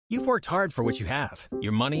You've worked hard for what you have.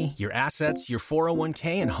 Your money, your assets, your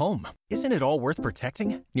 401k, and home. Isn't it all worth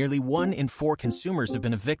protecting? Nearly 1 in 4 consumers have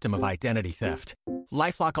been a victim of identity theft.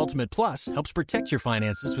 LifeLock Ultimate Plus helps protect your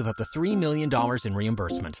finances with up to $3 million in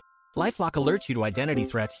reimbursement. LifeLock alerts you to identity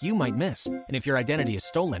threats you might miss. And if your identity is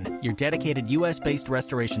stolen, your dedicated U.S.-based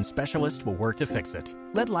restoration specialist will work to fix it.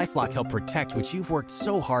 Let LifeLock help protect what you've worked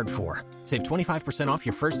so hard for. Save 25% off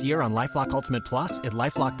your first year on LifeLock Ultimate Plus at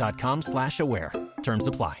LifeLock.com/aware. Terms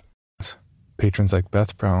apply. Patrons like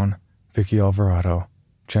Beth Brown, Vicky Alvarado,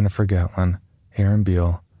 Jennifer Gatlin, Aaron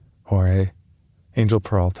Beal, Jorge, Angel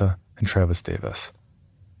Peralta, and Travis Davis.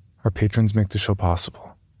 Our patrons make the show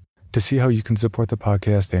possible. To see how you can support the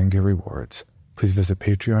podcast and get rewards, please visit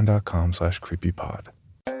patreon.com/creepypod.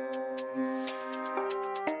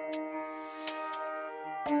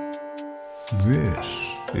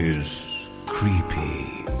 This is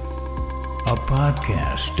Creepy, a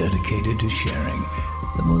podcast dedicated to sharing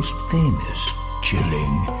the most famous,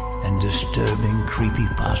 chilling, and disturbing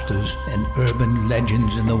creepypastas and urban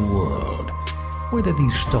legends in the world. Whether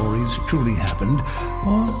these stories truly happened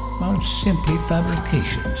or are simply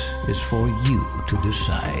fabrications is for you to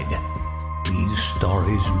decide. These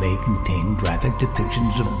stories may contain graphic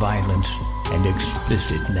depictions of violence and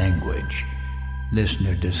explicit language.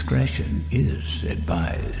 Listener discretion is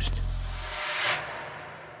advised.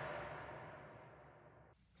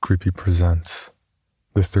 Creepy presents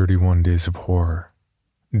The 31 Days of Horror,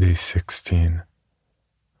 Day 16.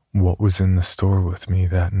 What was in the store with me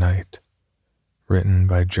that night? Written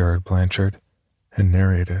by Jared Blanchard and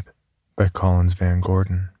narrated by Collins Van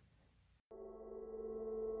Gordon.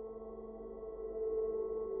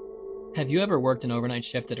 Have you ever worked an overnight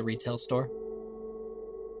shift at a retail store?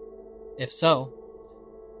 If so,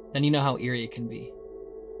 then you know how eerie it can be.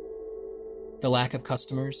 The lack of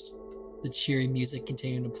customers, the cheery music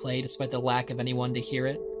continuing to play despite the lack of anyone to hear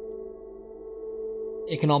it.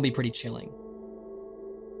 It can all be pretty chilling.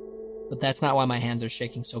 But that's not why my hands are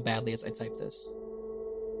shaking so badly as I type this.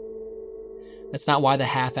 That's not why the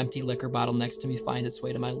half-empty liquor bottle next to me finds its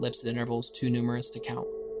way to my lips at intervals too numerous to count.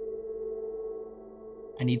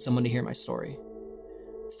 I need someone to hear my story,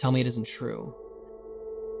 to tell me it isn't true,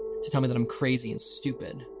 to tell me that I'm crazy and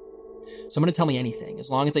stupid. Someone to tell me anything, as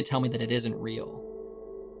long as they tell me that it isn't real.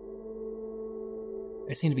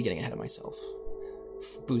 I seem to be getting ahead of myself.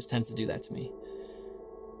 Booze tends to do that to me.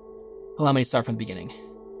 Allow me to start from the beginning.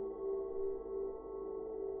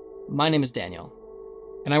 My name is Daniel,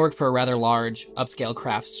 and I work for a rather large, upscale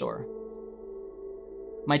craft store.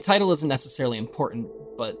 My title isn't necessarily important,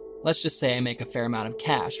 but let's just say I make a fair amount of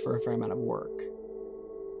cash for a fair amount of work.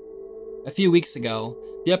 A few weeks ago,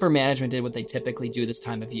 the upper management did what they typically do this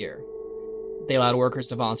time of year. They allowed workers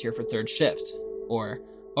to volunteer for third shift, or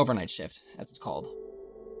overnight shift, as it's called.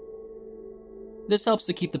 This helps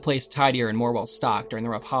to keep the place tidier and more well-stocked during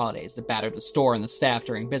the rough holidays that battered the store and the staff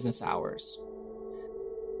during business hours.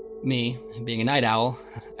 Me, being a night owl,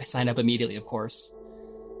 I signed up immediately, of course.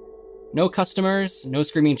 No customers, no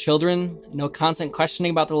screaming children, no constant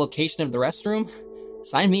questioning about the location of the restroom.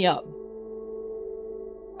 Sign me up.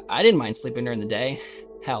 I didn't mind sleeping during the day.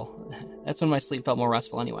 Hell, that's when my sleep felt more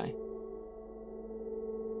restful anyway.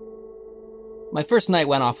 My first night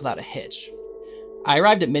went off without a hitch. I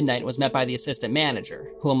arrived at midnight and was met by the assistant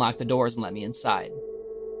manager, who unlocked the doors and let me inside.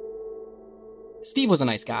 Steve was a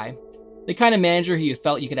nice guy, the kind of manager who you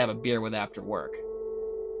felt you could have a beer with after work.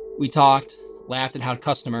 We talked, laughed at how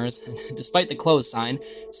customers, despite the closed sign,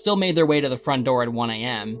 still made their way to the front door at 1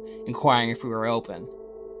 a.m., inquiring if we were open.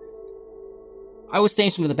 I was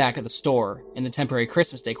stationed at the back of the store, in the temporary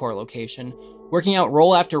Christmas decor location, working out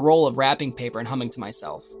roll after roll of wrapping paper and humming to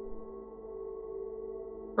myself.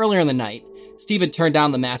 Earlier in the night, Steve had turned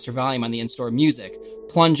down the master volume on the in-store music,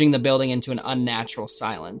 plunging the building into an unnatural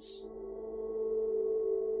silence.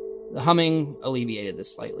 The humming alleviated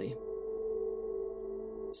this slightly.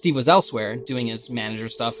 Steve was elsewhere, doing his manager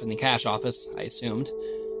stuff in the cash office, I assumed.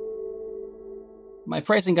 My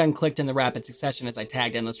pricing gun clicked in the rapid succession as I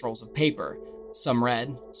tagged endless rolls of paper, some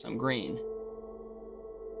red, some green.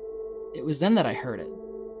 It was then that I heard it.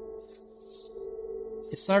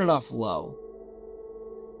 It started off low,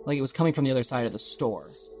 like it was coming from the other side of the store.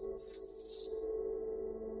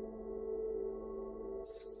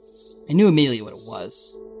 I knew immediately what it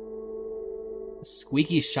was. A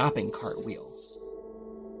squeaky shopping cart wheel.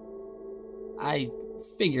 I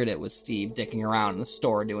figured it was Steve dicking around in the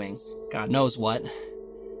store doing God knows what.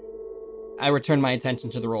 I returned my attention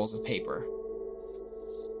to the rolls of paper.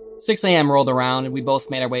 6 a.m. rolled around and we both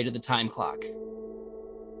made our way to the time clock.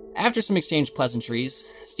 After some exchanged pleasantries,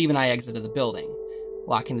 Steve and I exited the building,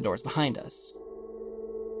 locking the doors behind us.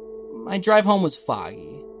 My drive home was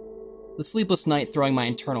foggy, the sleepless night throwing my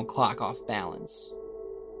internal clock off balance.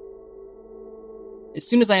 As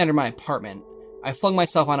soon as I entered my apartment, I flung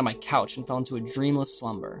myself onto my couch and fell into a dreamless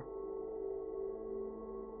slumber.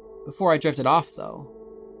 Before I drifted off, though,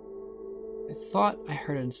 I thought I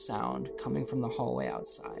heard a sound coming from the hallway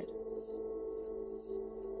outside.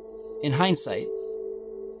 In hindsight,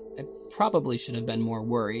 I probably should have been more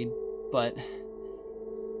worried, but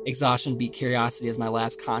exhaustion beat curiosity as my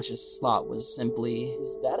last conscious thought was simply,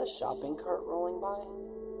 "Is that a shopping cart rolling by?"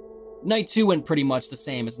 Night 2 went pretty much the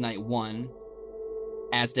same as Night 1,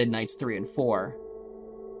 as did Nights 3 and 4.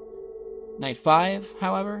 Night 5,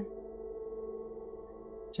 however,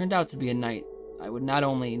 turned out to be a night I would not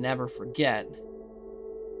only never forget,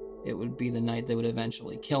 it would be the night that would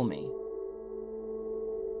eventually kill me.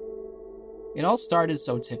 It all started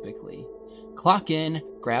so typically. Clock in,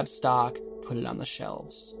 grab stock, put it on the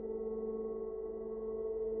shelves.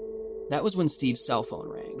 That was when Steve's cell phone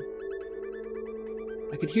rang.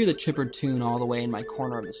 I could hear the chippered tune all the way in my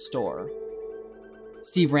corner of the store.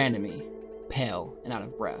 Steve ran to me, pale and out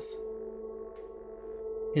of breath.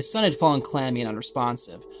 His son had fallen clammy and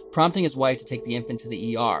unresponsive, prompting his wife to take the infant to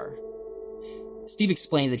the ER. Steve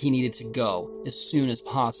explained that he needed to go as soon as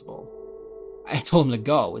possible. I told him to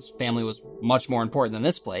go, his family was much more important than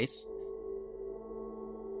this place.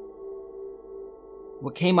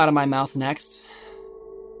 What came out of my mouth next,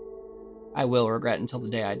 I will regret until the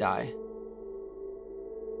day I die.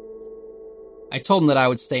 I told him that I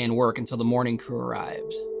would stay and work until the morning crew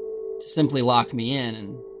arrived, to simply lock me in,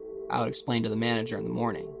 and I would explain to the manager in the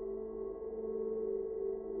morning.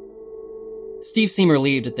 Steve seemed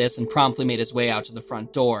relieved at this and promptly made his way out to the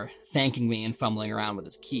front door, thanking me and fumbling around with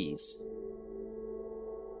his keys.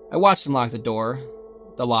 I watched him lock the door,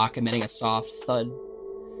 the lock emitting a soft thud,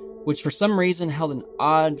 which for some reason held an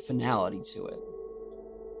odd finality to it.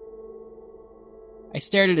 I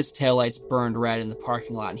stared at his taillights burned red in the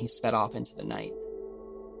parking lot and he sped off into the night.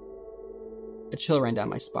 A chill ran down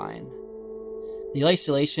my spine. The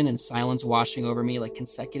isolation and silence washing over me like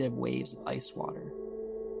consecutive waves of ice water.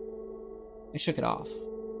 I shook it off.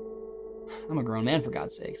 I'm a grown man, for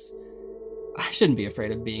God's sakes. I shouldn't be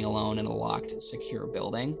afraid of being alone in a locked, secure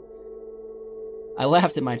building. I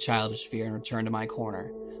laughed at my childish fear and returned to my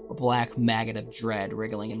corner, a black maggot of dread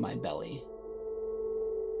wriggling in my belly.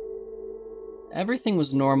 Everything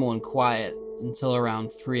was normal and quiet until around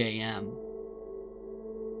 3 a.m.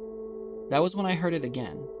 That was when I heard it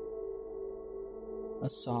again. A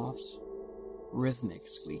soft, rhythmic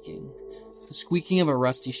squeaking. The squeaking of a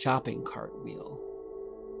rusty shopping cart wheel.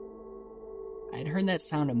 I had heard that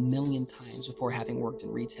sound a million times before having worked in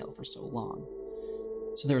retail for so long,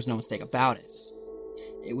 so there was no mistake about it.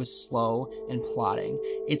 It was slow and plodding,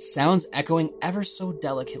 its sounds echoing ever so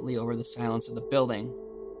delicately over the silence of the building,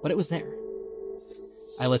 but it was there.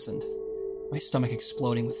 I listened, my stomach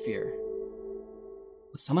exploding with fear.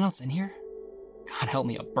 Was someone else in here? God help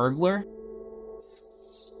me, a burglar?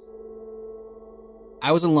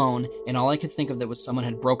 I was alone, and all I could think of that was someone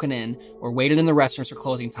had broken in or waited in the restrooms for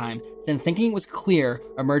closing time, then thinking it was clear,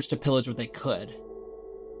 emerged to pillage what they could.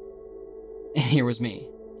 And here was me,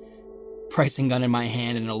 pricing gun in my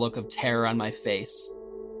hand and a look of terror on my face.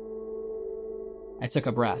 I took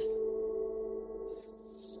a breath.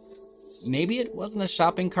 Maybe it wasn't a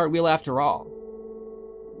shopping cart wheel after all.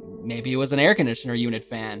 Maybe it was an air conditioner unit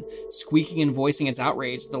fan, squeaking and voicing its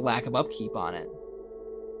outrage at the lack of upkeep on it.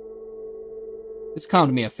 This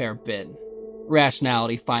calmed me a fair bit,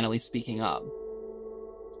 rationality finally speaking up.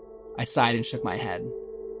 I sighed and shook my head.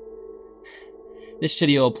 This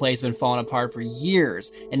shitty old place has been falling apart for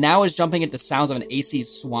years, and now is jumping at the sounds of an AC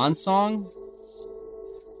Swan song?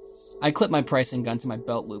 I clipped my pricing gun to my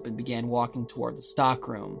belt loop and began walking toward the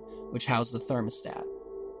stockroom, which housed the thermostat.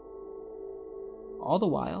 All the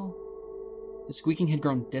while, the squeaking had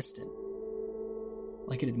grown distant,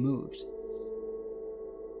 like it had moved.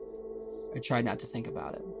 I tried not to think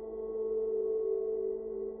about it.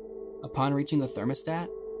 Upon reaching the thermostat,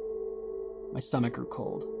 my stomach grew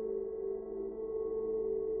cold.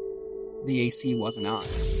 The AC wasn't on.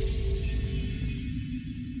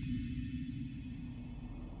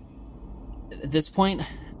 At this point,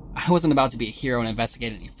 I wasn't about to be a hero and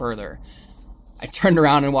investigate any further. I turned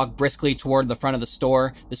around and walked briskly toward the front of the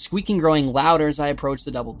store, the squeaking growing louder as I approached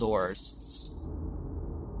the double doors.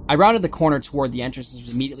 I rounded the corner toward the entrance and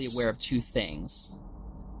was immediately aware of two things.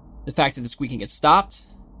 The fact that the squeaking had stopped,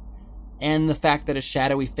 and the fact that a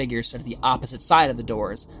shadowy figure stood at the opposite side of the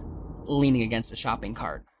doors, leaning against a shopping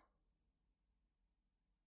cart.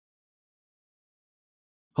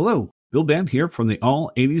 Hello, Bill Band here from the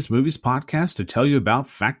All 80s Movies podcast to tell you about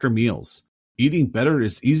Factor Meals. Eating better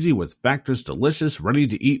is easy with Factor's delicious,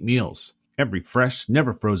 ready-to-eat meals. Every fresh,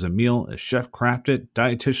 never-frozen meal is chef-crafted,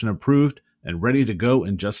 dietitian-approved, and ready to go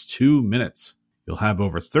in just 2 minutes. You'll have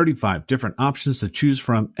over 35 different options to choose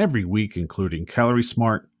from every week, including Calorie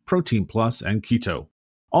Smart, Protein Plus, and Keto.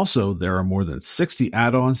 Also, there are more than 60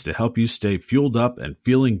 add-ons to help you stay fueled up and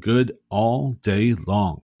feeling good all day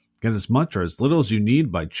long. Get as much or as little as you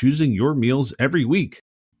need by choosing your meals every week.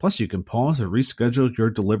 Plus, you can pause or reschedule your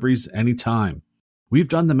deliveries anytime. We've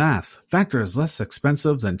done the math. Factor is less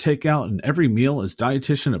expensive than takeout, and every meal is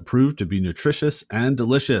dietitian approved to be nutritious and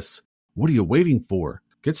delicious. What are you waiting for?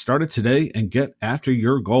 Get started today and get after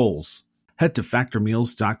your goals. Head to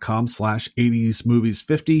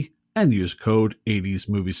factormeals.com/80smovies50 and use code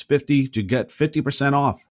 80smovies50 to get 50%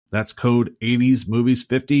 off. That's code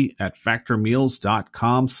 80smovies50 at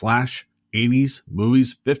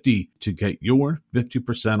factormeals.com/80smovies50 to get your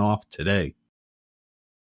 50% off today.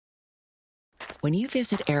 When you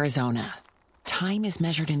visit Arizona, time is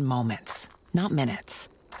measured in moments, not minutes.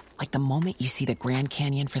 Like the moment you see the Grand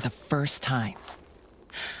Canyon for the first time.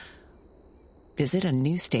 Visit a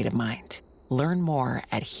new state of mind. Learn more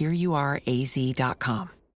at hereyouareaz.com.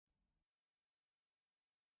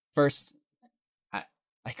 First, I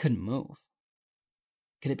couldn't move.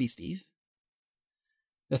 Could it be Steve?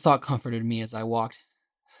 The thought comforted me as I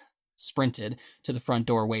sprinted to the front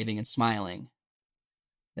door waving and smiling.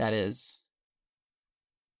 That is,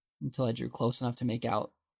 until I drew close enough to make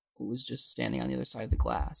out who was just standing on the other side of the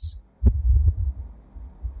glass.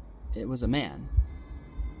 It was a man.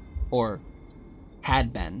 Or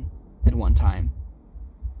had been at one time.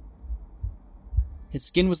 His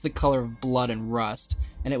skin was the color of blood and rust,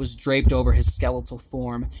 and it was draped over his skeletal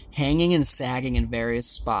form, hanging and sagging in various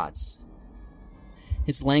spots.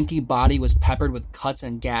 His lanky body was peppered with cuts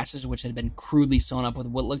and gashes which had been crudely sewn up with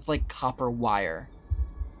what looked like copper wire.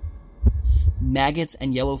 Maggots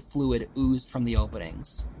and yellow fluid oozed from the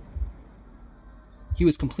openings. He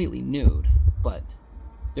was completely nude, but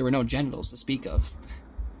there were no genitals to speak of.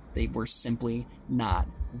 They were simply not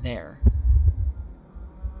there.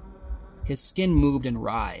 His skin moved and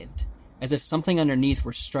writhed, as if something underneath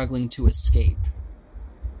were struggling to escape.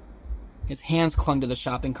 His hands clung to the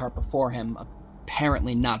shopping cart before him,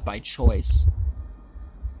 apparently not by choice.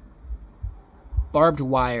 Barbed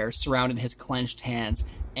wire surrounded his clenched hands,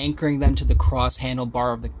 anchoring them to the cross-handled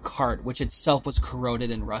bar of the cart, which itself was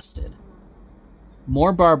corroded and rusted.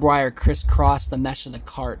 More barbed wire crisscrossed the mesh of the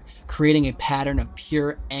cart, creating a pattern of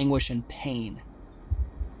pure anguish and pain.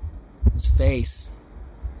 His face...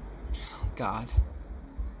 oh, God.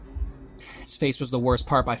 His face was the worst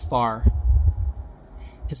part by far.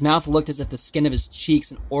 His mouth looked as if the skin of his cheeks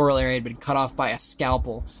and oral area had been cut off by a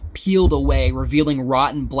scalpel, peeled away, revealing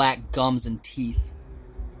rotten black gums and teeth.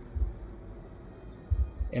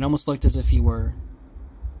 It almost looked as if he were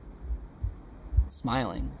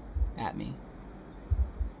smiling at me.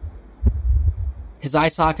 His eye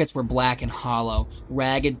sockets were black and hollow.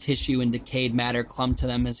 Ragged tissue and decayed matter clung to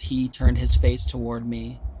them as he turned his face toward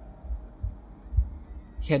me.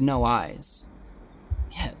 He had no eyes.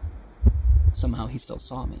 Yet, somehow he still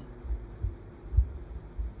saw me.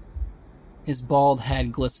 His bald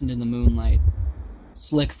head glistened in the moonlight,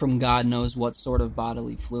 slick from God knows what sort of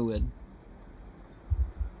bodily fluid.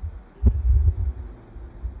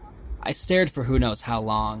 I stared for who knows how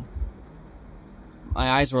long. My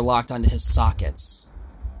eyes were locked onto his sockets.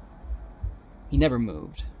 He never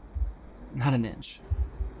moved. Not an inch.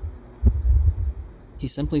 He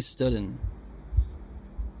simply stood and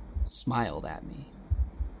smiled at me.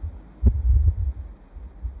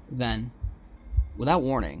 Then, without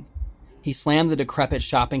warning, he slammed the decrepit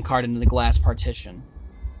shopping cart into the glass partition.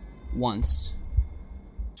 Once,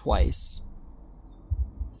 twice,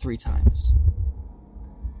 3 times.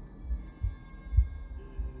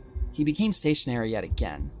 He became stationary yet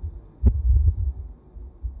again.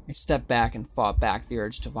 I stepped back and fought back the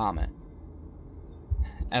urge to vomit.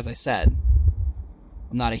 As I said,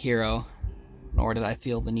 I'm not a hero, nor did I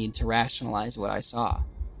feel the need to rationalize what I saw.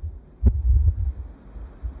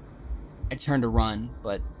 I turned to run,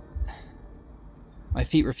 but my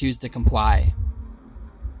feet refused to comply.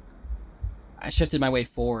 I shifted my way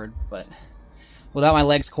forward, but without my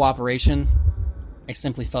legs' cooperation, I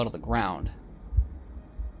simply fell to the ground.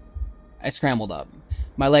 I scrambled up,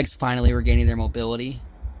 my legs finally regaining their mobility,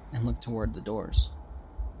 and looked toward the doors.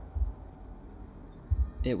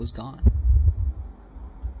 It was gone.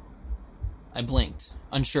 I blinked,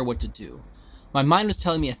 unsure what to do. My mind was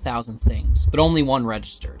telling me 1,000 things, but only one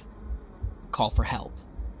registered. Call for help.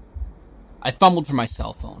 I fumbled for my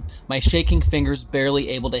cell phone, my shaking fingers barely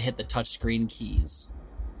able to hit the touchscreen keys.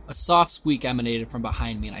 A soft squeak emanated from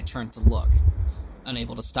behind me and I turned to look,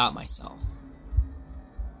 unable to stop myself.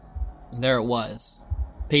 And there it was,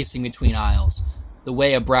 pacing between aisles, the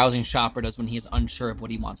way a browsing shopper does when he is unsure of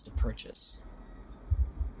what he wants to purchase.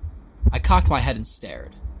 I cocked my head and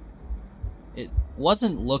stared. It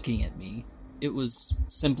wasn't looking at me, it was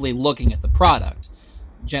simply looking at the product,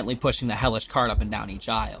 gently pushing the hellish cart up and down each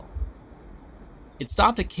aisle. It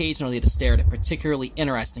stopped occasionally to stare at a particularly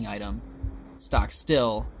interesting item, stock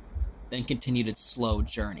still, then continued its slow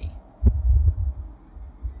journey.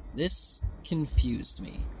 This confused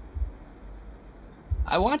me.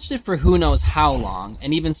 I watched it for who knows how long,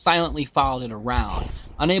 and even silently followed it around,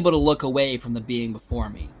 unable to look away from the being before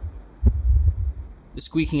me. The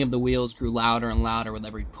squeaking of the wheels grew louder and louder with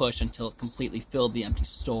every push until it completely filled the empty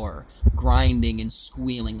store, grinding and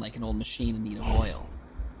squealing like an old machine in need of oil.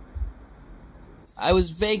 I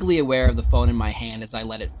was vaguely aware of the phone in my hand as I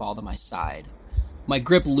let it fall to my side. My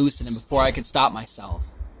grip loosened, and before I could stop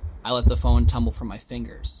myself, I let the phone tumble from my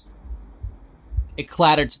fingers. It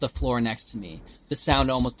clattered to the floor next to me, the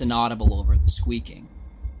sound almost inaudible over the squeaking.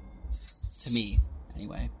 To me,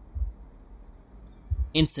 anyway.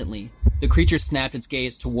 Instantly, the creature snapped its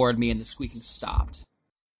gaze toward me and the squeaking stopped.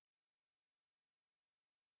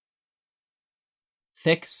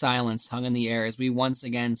 Thick silence hung in the air as we once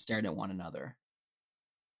again stared at one another.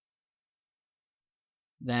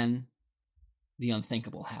 Then, the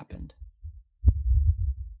unthinkable happened.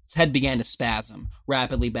 Its head began to spasm,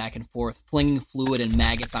 rapidly back and forth, flinging fluid and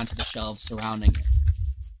maggots onto the shelves surrounding it.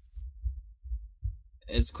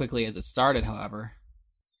 As quickly as it started, however,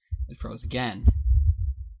 it froze again,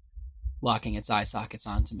 locking its eye sockets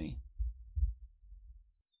onto me.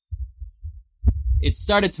 It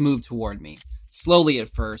started to move toward me, slowly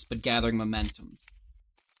at first, but gathering momentum.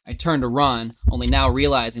 I turned to run, only now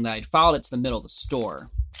realizing that I'd followed it to the middle of the store,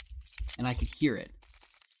 and I could hear it,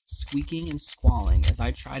 squeaking and squalling as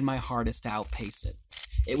I tried my hardest to outpace it.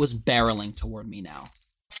 It was barreling toward me now.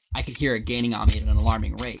 I could hear it gaining on me at an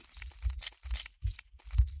alarming rate.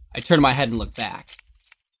 I turned my head and looked back.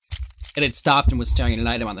 It had stopped and was staring at an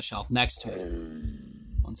item on the shelf next to it.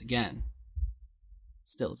 Once again,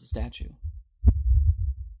 still as a statue.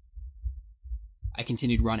 I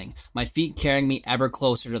continued running, my feet carrying me ever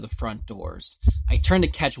closer to the front doors. I turned to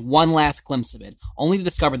catch one last glimpse of it, only to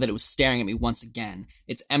discover that it was staring at me once again,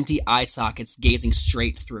 its empty eye sockets gazing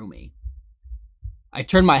straight through me. I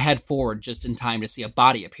turned my head forward just in time to see a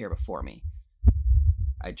body appear before me.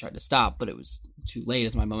 I tried to stop, but it was too late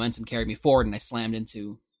as my momentum carried me forward and I slammed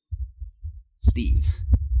into Steve.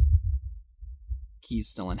 Keys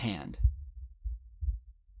still in hand.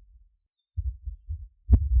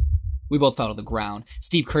 We both fell to the ground,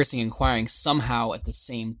 Steve cursing and inquiring somehow at the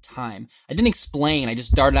same time. I didn't explain, I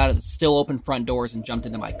just darted out of the still open front doors and jumped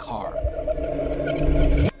into my car.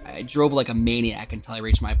 I drove like a maniac until I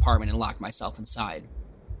reached my apartment and locked myself inside.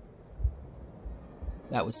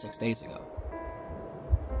 That was 6 days ago.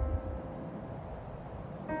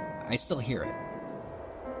 I still hear it.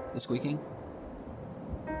 The squeaking.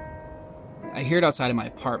 I hear it outside of my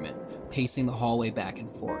apartment, pacing the hallway back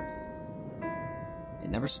and forth. It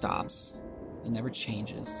never stops. It never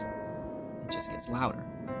changes. It just gets louder.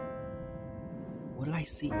 What did I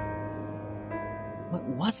see? What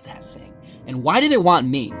was that thing? And why did it want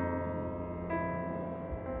me?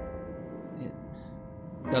 It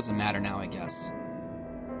doesn't matter now, I guess.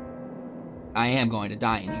 I am going to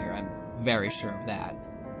die in here. I'm very sure of that.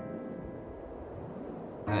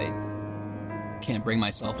 I can't bring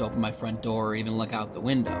myself to open my front door or even look out the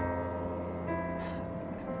window.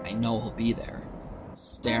 I know he'll be there,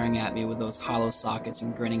 staring at me with those hollow sockets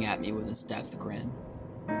and grinning at me with his death grin.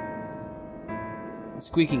 The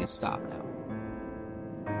squeaking has stopped now.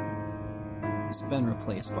 It's been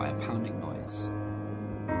replaced by a pounding noise.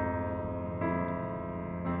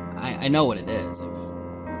 I know what it is. I've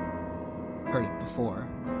heard it before.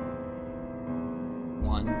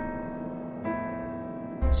 1,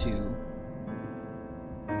 2,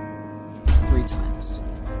 3 times.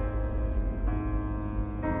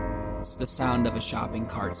 It's the sound of a shopping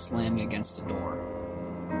cart slamming against a door.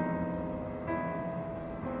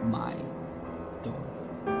 My door.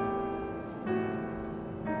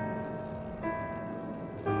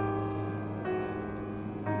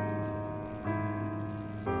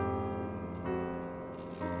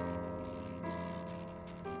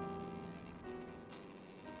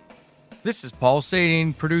 This is Paul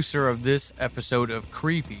Sading, producer of this episode of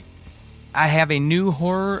Creepy. I have a new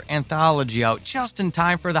horror anthology out just in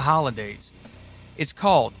time for the holidays. It's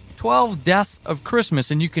called 12 Deaths of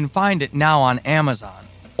Christmas, and you can find it now on Amazon,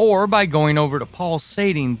 or by going over to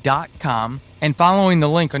paulsading.com and following the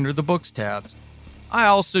link under the books tabs. I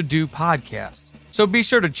also do podcasts. So be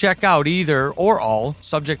sure to check out either or all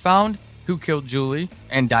Subject Found, Who Killed Julie,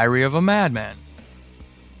 and Diary of a Madman.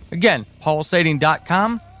 Again,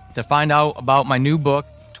 paulsading.com to find out about my new book,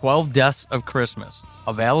 12 Deaths of Christmas,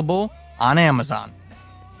 available on Amazon.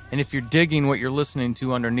 And if you're digging what you're listening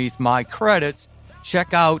to underneath my credits,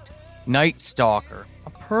 check out Night Stalker, a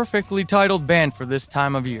perfectly titled band for this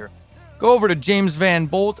time of year. Go over to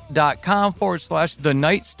jamesvanbolt.com/The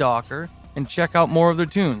Night Stalker and check out more of their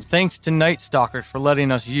tunes. Thanks to Night Stalkers for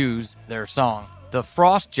letting us use their song, The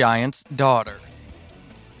Frost Giant's Daughter.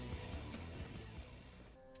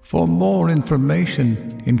 For more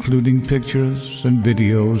information, including pictures and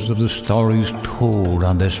videos of the stories told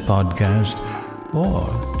on this podcast, or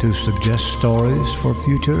to suggest stories for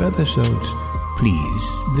future episodes, please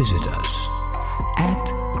visit us at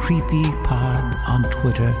CreepyPod on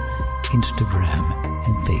Twitter, Instagram,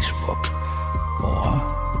 and Facebook, or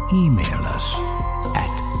email us at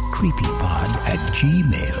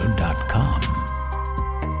creepypod@gmail.com.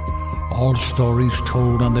 All stories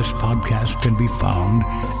told on this podcast can be found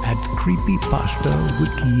at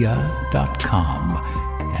creepypastawikia.com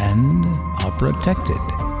and are protected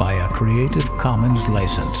by a Creative Commons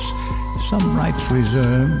license. Some rights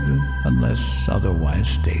reserved unless otherwise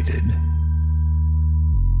stated.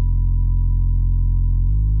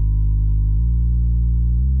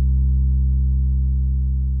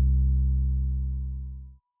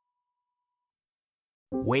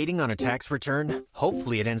 Waiting on a tax return?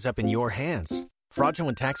 Hopefully it ends up in your hands.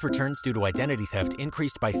 Fraudulent tax returns due to identity theft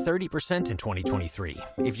increased by 30% in 2023.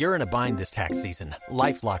 If you're in a bind this tax season,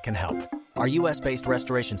 LifeLock can help. Our U.S.-based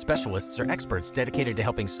restoration specialists are experts dedicated to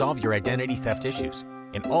helping solve your identity theft issues.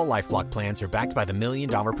 And all LifeLock plans are backed by the $1 Million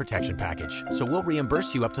Protection Package. So we'll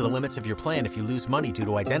reimburse you up to the limits of your plan if you lose money due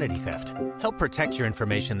to identity theft. Help protect your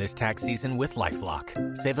information this tax season with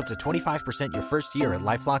LifeLock. Save up to 25% your first year at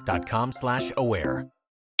LifeLock.com/aware.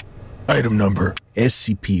 Item number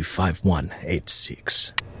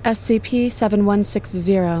SCP-5186.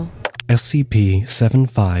 SCP-7160.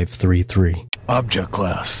 SCP-7533. Object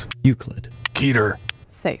Class Euclid. Keter.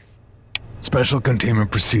 Safe. Special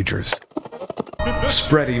Containment Procedures.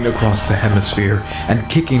 Spreading across the hemisphere and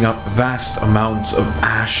kicking up vast amounts of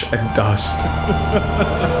ash and dust.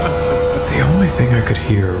 The only thing I could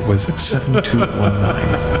hear was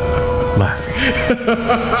 7219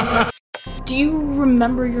 laughing. Do you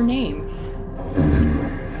remember your name?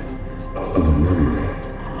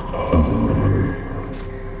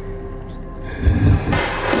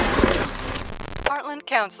 Heartland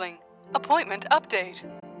Counseling. Appointment update.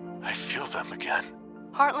 I feel them again.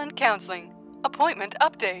 Heartland Counseling. Appointment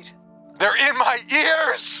update. They're in my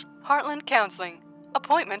ears! Heartland Counseling.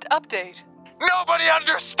 Appointment update. Nobody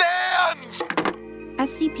understands!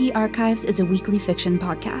 SCP Archives is a weekly fiction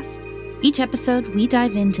podcast. Each episode, we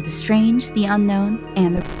dive into the strange, the unknown,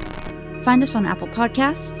 and the... Find us on Apple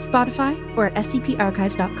Podcasts, Spotify, or at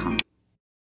scparchives.com.